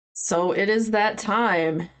So it is that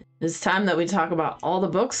time. It's time that we talk about all the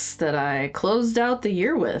books that I closed out the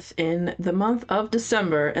year with in the month of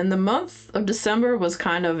December. And the month of December was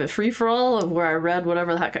kind of a free-for-all of where I read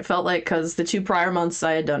whatever the heck I felt like, because the 2 prior months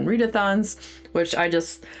I had done readathons, which I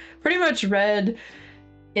just pretty much read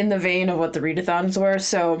in the vein of what the readathons were.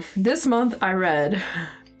 So this month I read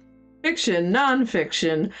fiction,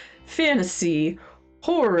 nonfiction, fantasy,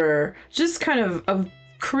 horror, just kind of a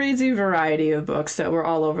crazy variety of books that were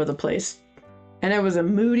all over the place. And it was a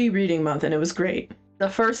moody reading month, and it was great. The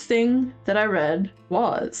first thing that I read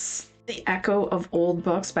was The Echo of Old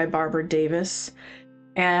Books by Barbara Davis.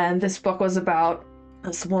 And this book was about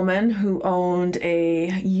this woman who owned a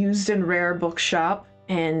used and rare bookshop,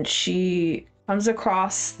 and she comes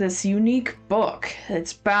across this unique book.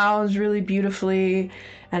 It's bound really beautifully,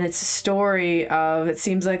 and it's a story of, it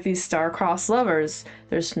seems like, these star-crossed lovers.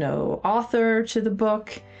 There's no author to the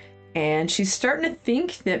book, and she's starting to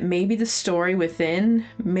think that maybe the story within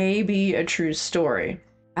may be a true story.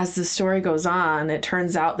 As the story goes on, it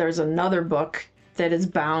turns out there's another book that is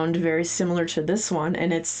bound very similar to this one,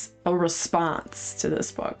 and it's a response to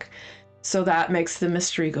this book. So that makes the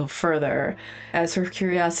mystery go further. As her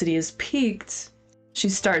curiosity is piqued, she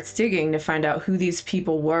starts digging to find out who these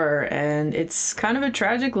people were, and it's kind of a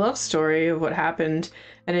tragic love story of what happened,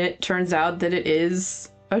 and it turns out that it is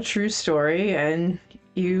a true story, and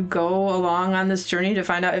you go along on this journey to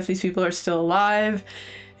find out if these people are still alive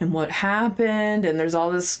and what happened, and there's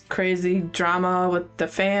all this crazy drama with the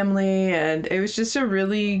family, and it was just a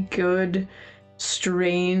really good,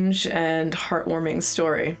 strange, and heartwarming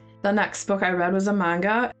story. The next book I read was a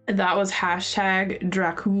manga, and that was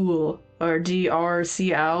 #Dracul, or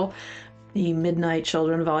DRCL, The Midnight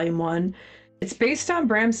Children Volume 1. It's based on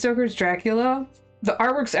Bram Stoker's Dracula. The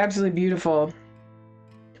artwork's absolutely beautiful,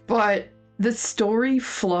 but the story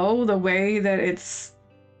flow, the way that it's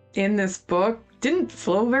in this book, didn't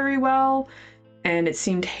flow very well, and it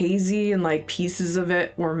seemed hazy, and like pieces of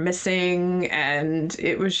it were missing, and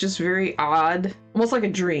it was just very odd, almost like a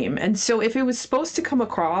dream. And so if it was supposed to come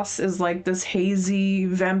across as like this hazy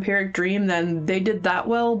vampiric dream, then they did that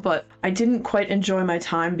well, but I didn't quite enjoy my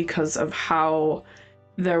time because of how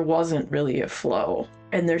there wasn't really a flow,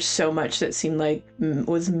 and there's so much that seemed like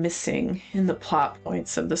was missing in the plot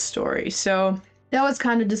points of the story. So that was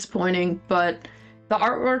kind of disappointing, but the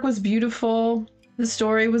artwork was beautiful. The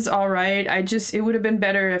story was all right. It would have been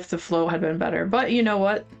better if the flow had been better. But you know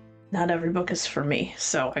what? Not every book is for me.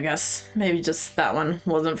 So I guess maybe just that one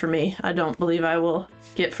wasn't for me. I don't believe I will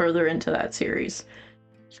get further into that series.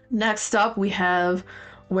 Next up, we have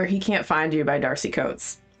Where He Can't Find You by Darcy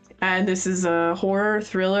Coates. And this is a horror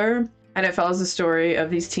thriller, and it follows the story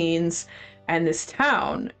of these teens and this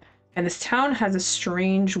town. And this town has a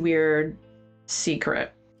strange, weird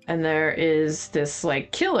secret. And there is this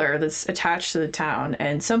like killer that's attached to the town,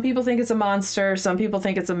 and some people think it's a monster, some people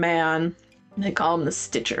think it's a man. They call him the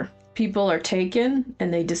Stitcher. People are taken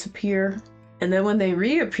and they disappear, and then when they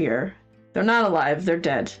reappear, they're not alive, they're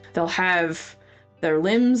dead. They'll have their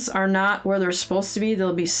limbs are not where they're supposed to be.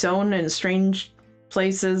 They'll be sewn in strange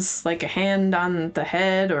places, like a hand on the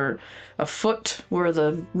head or a foot where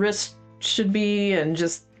the wrist should be, and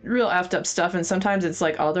just real effed up stuff. And sometimes it's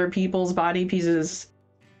like other people's body pieces.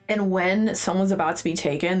 And when someone's about to be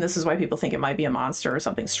taken, this is why people think it might be a monster or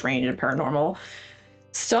something strange and paranormal,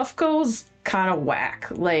 stuff goes kind of whack.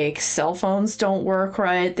 Like cell phones don't work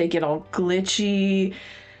right, they get all glitchy,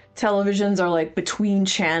 televisions are like between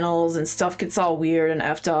channels, and stuff gets all weird and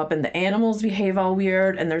effed up, and the animals behave all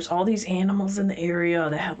weird, and there's all these animals in the area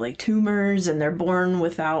that have like tumors, and they're born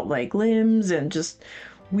without like limbs, and just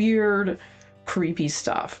weird, creepy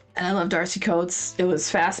stuff. And I love Darcy Coates. It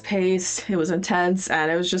was fast-paced, it was intense,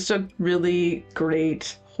 and it was just a really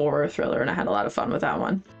great horror thriller, and I had a lot of fun with that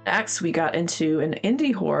one. Next, we got into an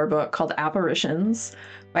indie horror book called Apparitions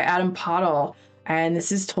by Adam Pottle, and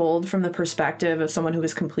this is told from the perspective of someone who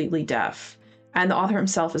is completely deaf. And the author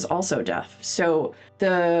himself is also deaf. So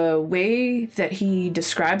the way that he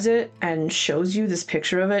describes it and shows you this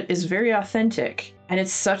picture of it is very authentic, and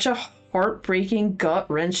it's such a heartbreaking,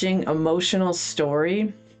 gut-wrenching, emotional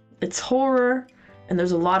story. It's horror, and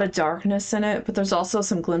there's a lot of darkness in it, but there's also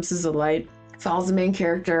some glimpses of light. It follows the main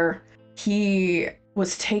character. He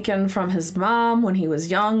was taken from his mom when he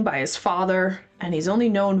was young by his father, and he's only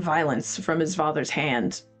known violence from his father's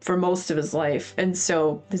hand for most of his life. And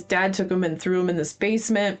so his dad took him and threw him in this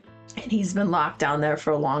basement, and he's been locked down there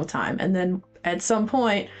for a long time. And then at some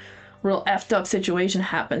point, a real effed up situation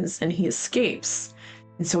happens, and he escapes.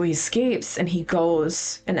 And so he escapes, and he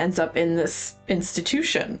goes and ends up in this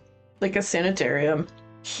institution, like a sanitarium.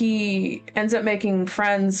 he ends up making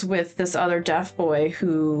friends with this other deaf boy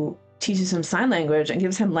who teaches him sign language and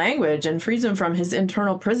gives him language and frees him from his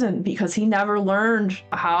internal prison because he never learned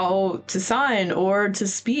how to sign or to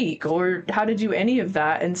speak or how to do any of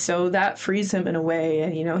that. And so that frees him in a way.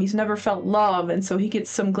 And, you know, he's never felt love. And so he gets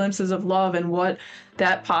some glimpses of love and what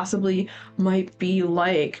that possibly might be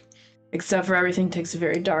like. Except for everything takes a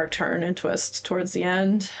very dark turn and twist towards the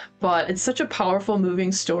end. But it's such a powerful,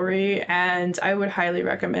 moving story, and I would highly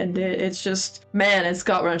recommend it. It's just, man, it's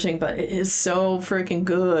gut-wrenching, but it is so freaking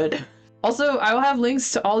good. Also, I will have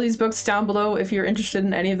links to all these books down below if you're interested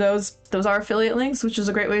in any of those. Those are affiliate links, which is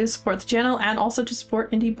a great way to support the channel and also to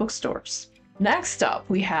support indie bookstores. Next up,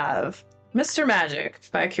 we have Mr. Magic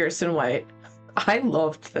by Kiersten White. I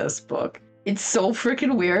loved this book. It's so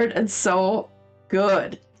freaking weird and so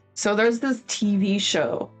good. So there's this TV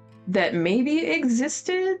show that maybe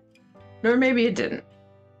existed, or maybe it didn't.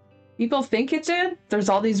 People think it did. There's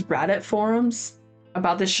all these Reddit forums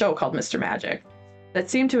about this show called Mr. Magic that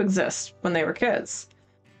seemed to exist when they were kids.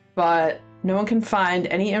 But no one can find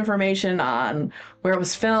any information on where it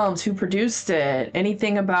was filmed, who produced it,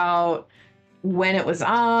 anything about when it was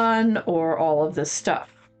on, or all of this stuff.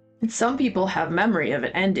 And some people have memory of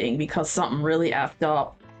it ending because something really effed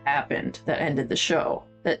up happened that ended the show.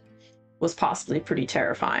 That was possibly pretty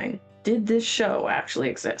terrifying. Did this show actually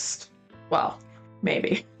exist? Well,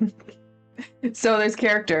 maybe. So there's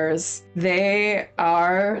characters. They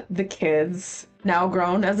are the kids, now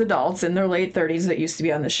grown as adults in their late 30s that used to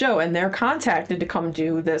be on the show, and they're contacted to come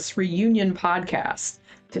do this reunion podcast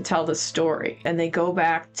to tell the story. And they go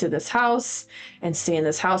back to this house and stay in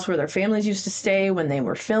this house where their families used to stay when they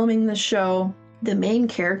were filming the show. The main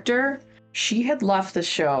character, she had left the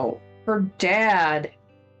show. Her dad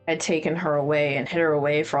had taken her away and hid her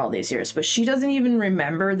away for all these years, but she doesn't even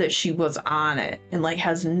remember that she was on it and like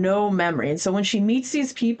has no memory. And so when she meets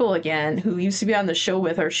these people again who used to be on the show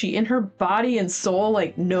with her, she in her body and soul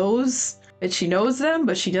like knows that she knows them,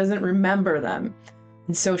 but she doesn't remember them.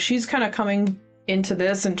 And so she's kind of coming into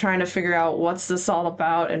this and trying to figure out what's this all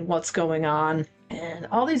about and what's going on. And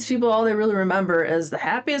all these people, all they really remember is the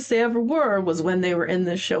happiest they ever were was when they were in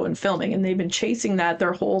this show and filming, and they've been chasing that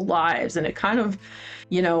their whole lives, and it kind of,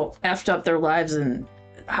 you know, effed up their lives and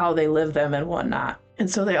how they live them and whatnot. And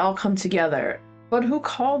so they all come together. But who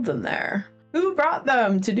called them there? Who brought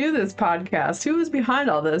them to do this podcast? Who is behind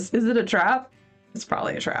all this? Is it a trap? It's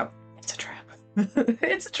probably a trap. It's a trap.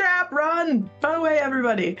 It's a trap. Run away,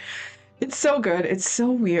 everybody. It's so good. It's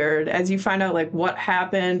so weird as you find out like what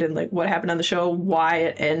happened and like what happened on the show, why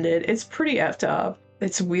it ended. It's pretty effed up.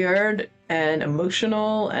 It's weird and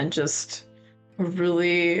emotional and just a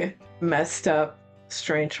really messed up,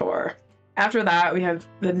 strange horror. After that, we have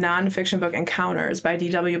the nonfiction book Encounters by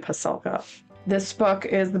D.W. Pasulka. This book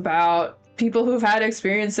is about people who've had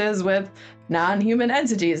experiences with non-human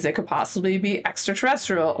entities that could possibly be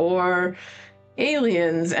extraterrestrial or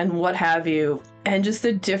aliens and what have you, and just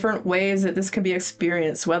the different ways that this can be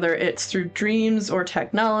experienced, whether it's through dreams or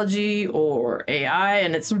technology or AI,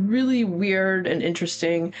 and it's really weird and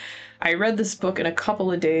interesting. I read this book in a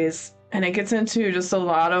couple of days, and it gets into just a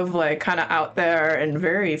lot of like kind of out there and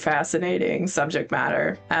very fascinating subject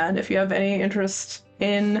matter. And if you have any interest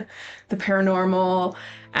in the paranormal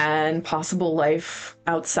and possible life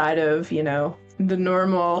outside of, you know, the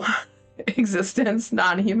normal existence,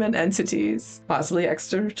 non-human entities, possibly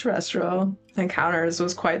extraterrestrial, Encounters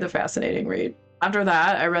was quite the fascinating read. After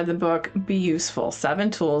that, I read the book Be Useful,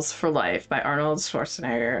 7 Tools for Life by Arnold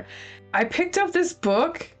Schwarzenegger. I picked up this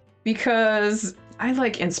book because I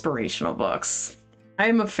like inspirational books. I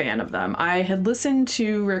am a fan of them. I had listened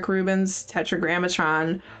to Rick Rubin's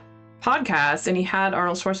Tetragrammatron podcast, and he had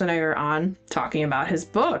Arnold Schwarzenegger on talking about his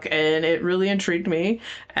book, and it really intrigued me,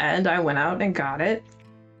 and I went out and got it.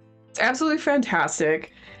 It's absolutely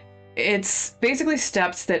fantastic. It's basically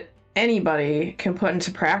steps that anybody can put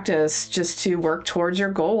into practice just to work towards your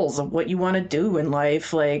goals of what you want to do in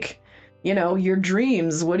life. Like, you know, your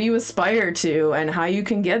dreams, what do you aspire to and how you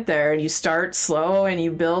can get there. And you start slow and you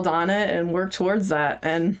build on it and work towards that.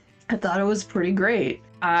 And I thought it was pretty great.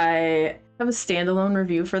 I have a standalone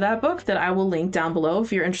review for that book that I will link down below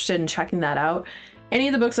if you're interested in checking that out. Any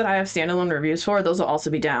of the books that I have standalone reviews for, those will also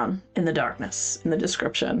be down in the darkness in the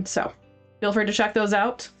description. So feel free to check those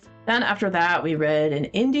out. Then after that, we read an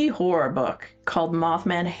indie horror book called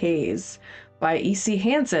Mothman Haze by E.C.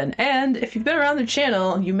 Hansen. And if you've been around the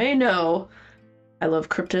channel, you may know I love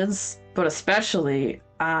cryptids, but especially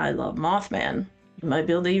I love Mothman. You might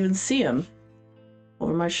be able to even see him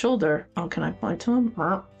over my shoulder. Oh, can I point to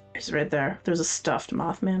him? He's right there. There's a stuffed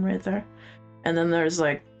Mothman right there. And then there's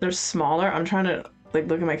smaller. I'm trying to like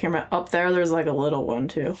look at my camera. Up there's like a little one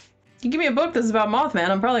too. You give me a book that's about Mothman,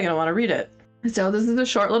 I'm probably gonna want to read it. So this is a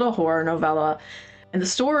short little horror novella, and the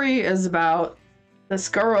story is about this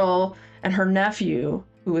girl and her nephew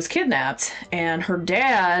who was kidnapped, and her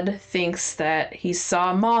dad thinks that he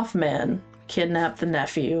saw Mothman kidnap the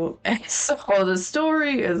nephew. And so the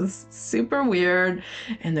story is super weird,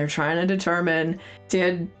 and they're trying to determine,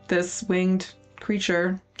 did this winged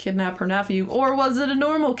creature kidnap her nephew, or was it a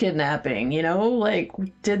normal kidnapping? You know, like,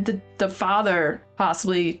 did the father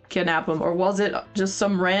possibly kidnap him, or was it just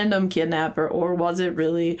some random kidnapper, or was it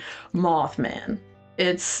really Mothman?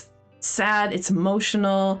 It's sad, it's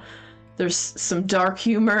emotional, there's some dark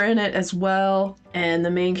humor in it as well, and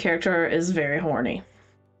the main character is very horny.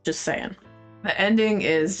 Just saying. The ending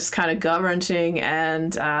is just kind of gut-wrenching,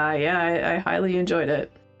 and yeah, I highly enjoyed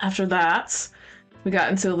it. After that, we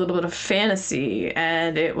got into a little bit of fantasy,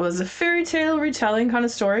 and it was a fairy tale retelling kind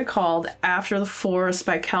of story called After the Forest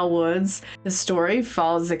by Kel Woods. The story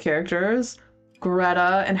follows the characters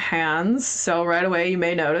Greta and Hans, so right away you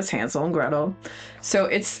may notice Hansel and Gretel. So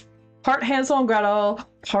it's part Hansel and Gretel,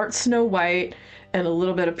 part Snow White, and a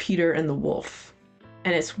little bit of Peter and the Wolf.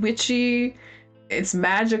 And it's witchy, it's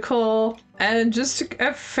magical, and just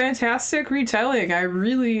a fantastic retelling. I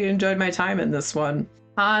really enjoyed my time in this one.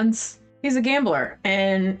 Hans, he's a gambler,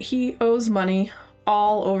 and he owes money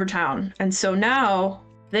all over town. And so now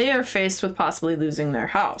they are faced with possibly losing their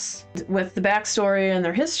house. With the backstory and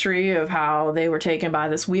their history of how they were taken by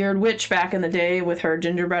this weird witch back in the day with her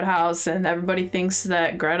gingerbread house, and everybody thinks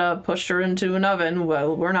that Greta pushed her into an oven.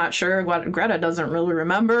 Well, we're not sure. What Greta doesn't really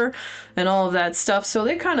remember and all of that stuff. So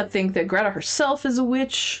they kind of think that Greta herself is a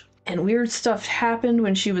witch, and weird stuff happened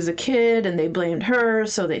when she was a kid and they blamed her,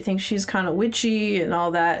 so they think she's kind of witchy and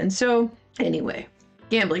all that. And so anyway,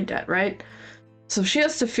 gambling debt, right? So she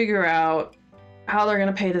has to figure out how they're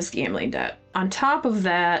gonna pay this gambling debt. On top of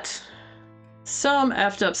that, some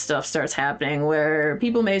effed up stuff starts happening where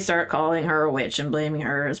people may start calling her a witch and blaming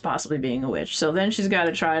her as possibly being a witch. So then she's got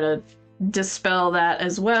to try to dispel that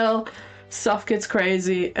as well. Stuff gets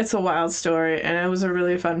crazy. It's a wild story, and it was a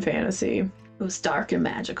really fun fantasy. It was dark and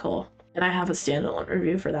magical, and I have a standalone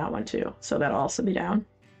review for that one too, so that'll also be down.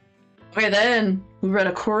 Okay, then we read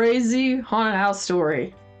a crazy haunted house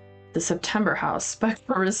story. The September House by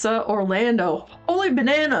Carissa Orlando. Holy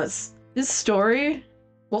bananas! This story,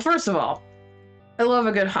 well, first of all, I love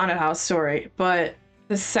a good haunted house story, but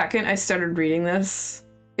the second I started reading this,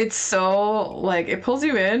 it's so, like, it pulls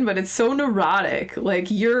you in, but it's so neurotic. Like,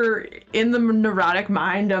 you're in the neurotic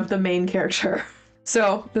mind of the main character.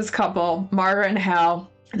 So, this couple, Margaret and Hal,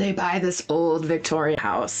 they buy this old Victorian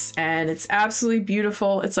house, and it's absolutely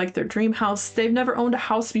beautiful. It's like their dream house. They've never owned a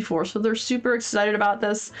house before, so they're super excited about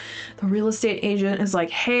this. The real estate agent is like,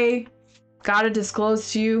 hey, gotta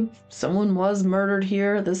disclose to you, someone was murdered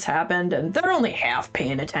here, this happened, and they're only half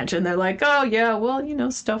paying attention. They're like, oh yeah, well, you know,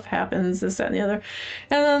 stuff happens, this, that, and the other.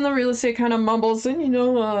 And then the real estate kind of mumbles, and you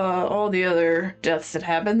know, all the other deaths that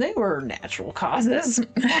happened, they were natural causes.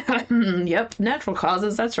 Yep, natural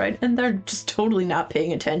causes, that's right. And they're just totally not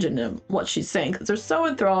paying attention to what she's saying, because they're so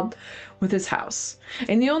enthralled with this house.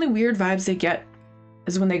 And the only weird vibes they get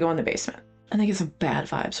is when they go in the basement. And they get some bad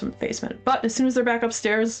vibes from the basement. But as soon as they're back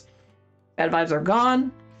upstairs, bad vibes are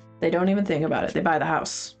gone. They don't even think about it. They buy the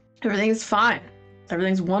house. Everything is fine.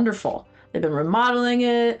 Everything's wonderful. They've been remodeling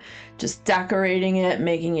it, just decorating it,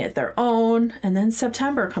 making it their own. And then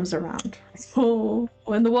September comes around. Oh,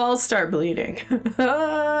 when the walls start bleeding.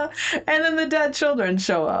 And then the dead children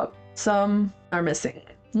show up. Some are missing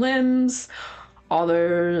limbs.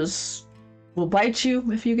 Others will bite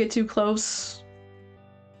you if you get too close.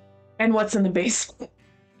 And what's in the basement?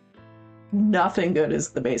 Nothing good is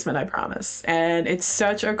in the basement, I promise. And it's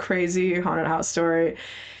such a crazy haunted house story.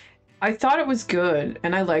 I thought it was good,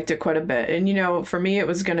 and I liked it quite a bit. And you know, for me, it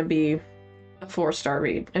was going to be a 4-star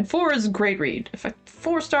read. And 4 is a great read.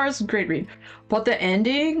 4 stars, great read. But the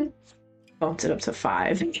ending bumped it up to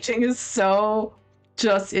 5. The ending is so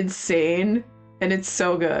just insane, and it's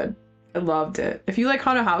so good. I loved it. If you like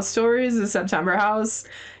haunted house stories, The September House,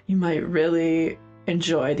 you might really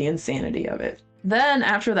enjoy the insanity of it. Then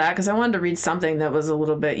after that, because I wanted to read something that was a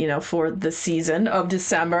little bit, you know, for the season of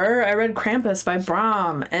December, I read Krampus by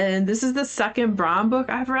Bram. And this is the second Bram book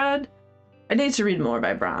I've read. I need to read more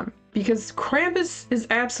by Bram because Krampus is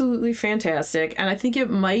absolutely fantastic. And I think it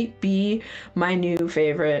might be my new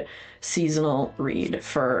favorite seasonal read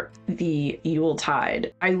for the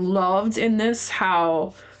Yuletide. I loved in this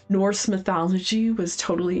how Norse mythology was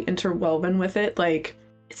totally interwoven with it. Like,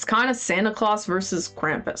 it's kind of Santa Claus versus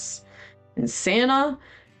Krampus. And Santa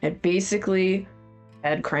had basically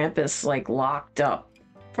had Krampus like locked up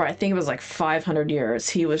for I think it was like 500 years.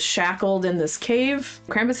 He was shackled in this cave.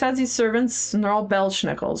 Krampus has these servants, and they're all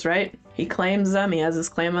Belschnickels, right? He claims them, he has his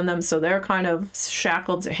claim on them, so they're kind of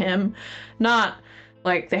shackled to him. Not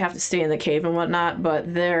like they have to stay in the cave and whatnot,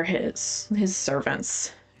 but they're his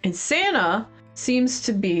servants. And Santa seems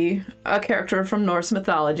to be a character from Norse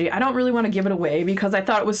mythology. I don't really want to give it away because I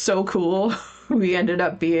thought it was so cool who he ended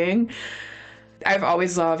up being. I've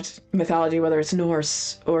always loved mythology, whether it's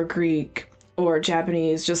Norse or Greek or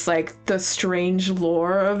Japanese, just like the strange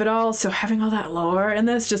lore of it all. So having all that lore in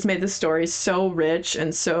this just made the story so rich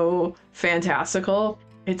and so fantastical.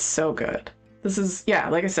 It's so good. This is, yeah,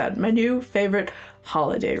 like I said, my new favorite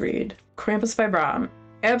holiday read. Krampus by Bram.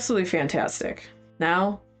 Absolutely fantastic.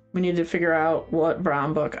 Now we need to figure out what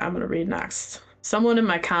Bram book I'm going to read next. Someone in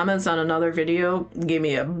my comments on another video gave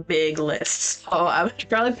me a big list, so I would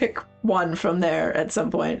probably pick one from there at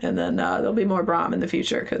some point, and then there'll be more Bram in the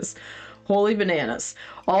future, because holy bananas.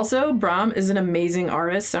 Also, Bram is an amazing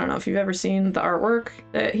artist. I don't know if you've ever seen the artwork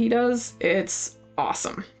that he does. It's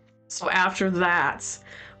awesome. So after that,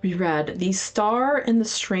 we read The Star and the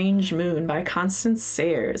Strange Moon by Constance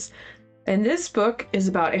Sayers. And this book is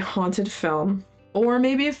about a haunted film, or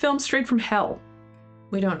maybe a film straight from hell.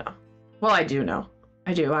 We don't know. Well, I do know.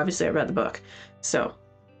 I do. Obviously, I read the book. So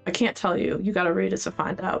I can't tell you. You gotta read it to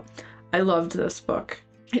find out. I loved this book.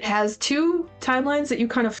 It has two timelines that you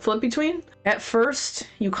kind of flip between. At first,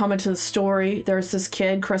 you come into the story. There's this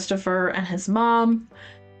kid, Christopher, and his mom,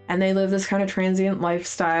 and they live this kind of transient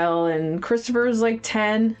lifestyle. And Christopher is like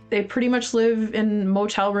 10. They pretty much live in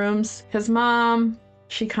motel rooms. His mom,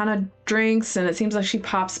 she kind of drinks, and it seems like she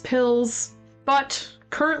pops pills. But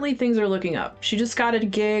currently things are looking up. She just got a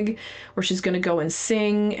gig where she's gonna go and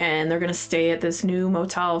sing, and they're gonna stay at this new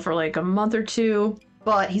motel for like a month or two.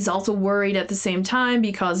 But he's also worried at the same time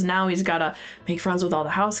because now he's gotta make friends with all the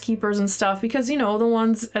housekeepers and stuff, because, you know, the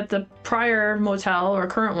ones at the prior motel or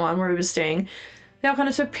current one where he was staying, they all kind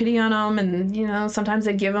of took pity on him, and, you know, sometimes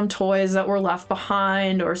they'd give him toys that were left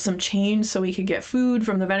behind or some change so he could get food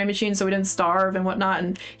from the vending machine so he didn't starve and whatnot.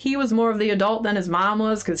 And he was more of the adult than his mom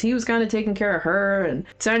was because he was kind of taking care of her. And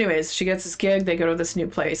so anyways, she gets this gig, they go to this new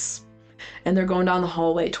place, and they're going down the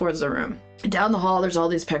hallway towards the room. And down the hall, there's all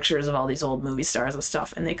these pictures of all these old movie stars and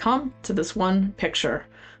stuff, and they come to this one picture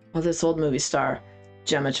of this old movie star,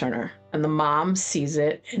 Gemma Turner. And the mom sees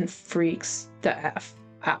it and freaks the F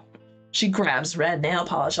out. She grabs red nail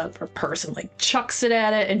polish out of her purse and like chucks it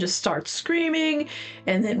at it and just starts screaming,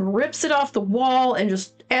 and then rips it off the wall and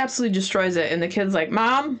just absolutely destroys it. And the kid's like,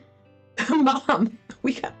 Mom, Mom,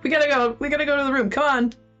 we gotta go to the room. Come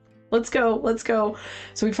on, let's go.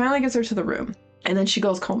 So he finally gets her to the room, and then she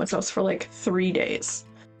goes comatose for like 3 days.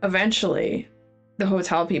 Eventually, the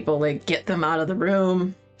hotel people like get them out of the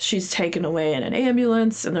room. She's taken away in an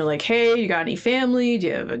ambulance, and they're like, hey, you got any family? Do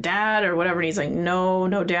you have a dad or whatever? And he's like,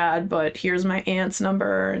 no dad, but here's my aunt's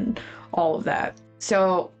number and all of that.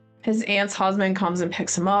 So his aunt's husband comes and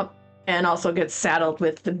picks him up and also gets saddled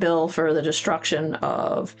with the bill for the destruction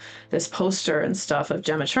of this poster and stuff of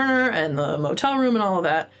Gemma Turner and the motel room and all of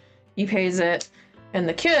that. He pays it, and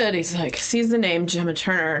the kid, he's like, sees the name Gemma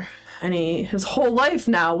Turner, and his whole life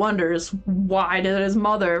now wonders, why did his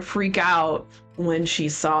mother freak out when she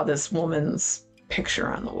saw this woman's picture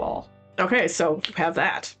on the wall? Okay, so you have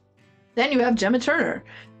that. Then you have Gemma Turner,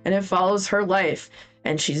 and it follows her life,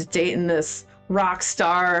 and she's dating this rock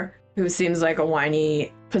star who seems like a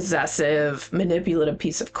whiny, possessive, manipulative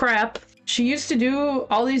piece of crap. She used to do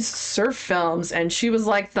all these surf films, and she was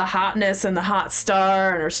like the hotness and the hot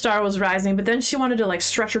star, and her star was rising, but then she wanted to like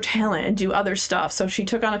stretch her talent and do other stuff. So she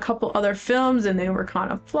took on a couple other films, and they were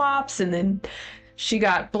kind of flops, and then she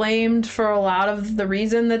got blamed for a lot of the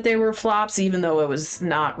reason that they were flops, even though it was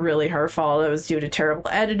not really her fault. It was due to terrible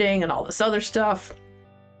editing and all this other stuff.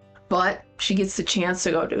 But she gets the chance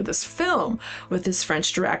to go do this film with this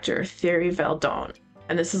French director, Thierry Valdon.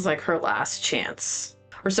 And this is like her last chance.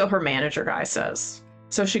 Or so her manager guy says.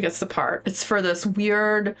 So she gets the part. It's for this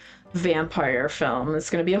weird vampire film.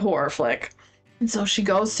 It's going to be a horror flick. And so she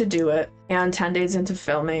goes to do it. And 10 days into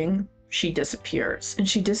filming, she disappears. And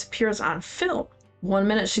she disappears on film. 1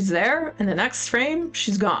 minute she's there, and the next frame,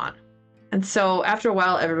 she's gone. And so after a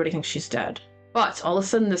while, everybody thinks she's dead. But all of a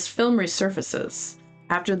sudden, this film resurfaces.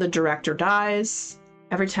 After the director dies,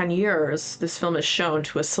 every 10 years, this film is shown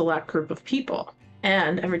to a select group of people.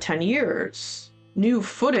 And every 10 years, new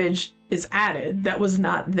footage is added that was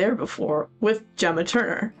not there before with Gemma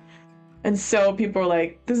Turner. And so people are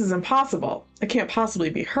like, this is impossible. It can't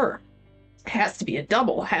possibly be her. It has to be a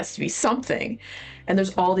double. It has to be something. And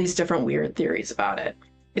there's all these different weird theories about it.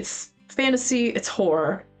 It's fantasy. It's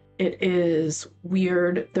horror. It is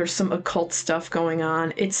weird. There's some occult stuff going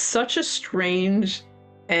on. It's such a strange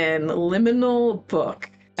and liminal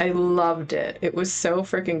book. I loved it. It was so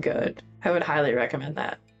freaking good. I would highly recommend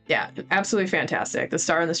that. Yeah, absolutely fantastic. The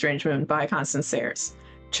Star and the Strange Moon by Constance Sayers.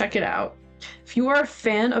 Check it out. If you are a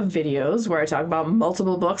fan of videos where I talk about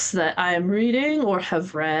multiple books that I am reading or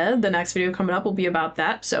have read, the next video coming up will be about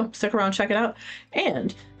that. So stick around, check it out.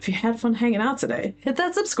 And if you had fun hanging out today, hit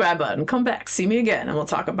that subscribe button, come back, see me again, and we'll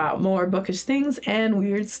talk about more bookish things and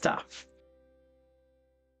weird stuff.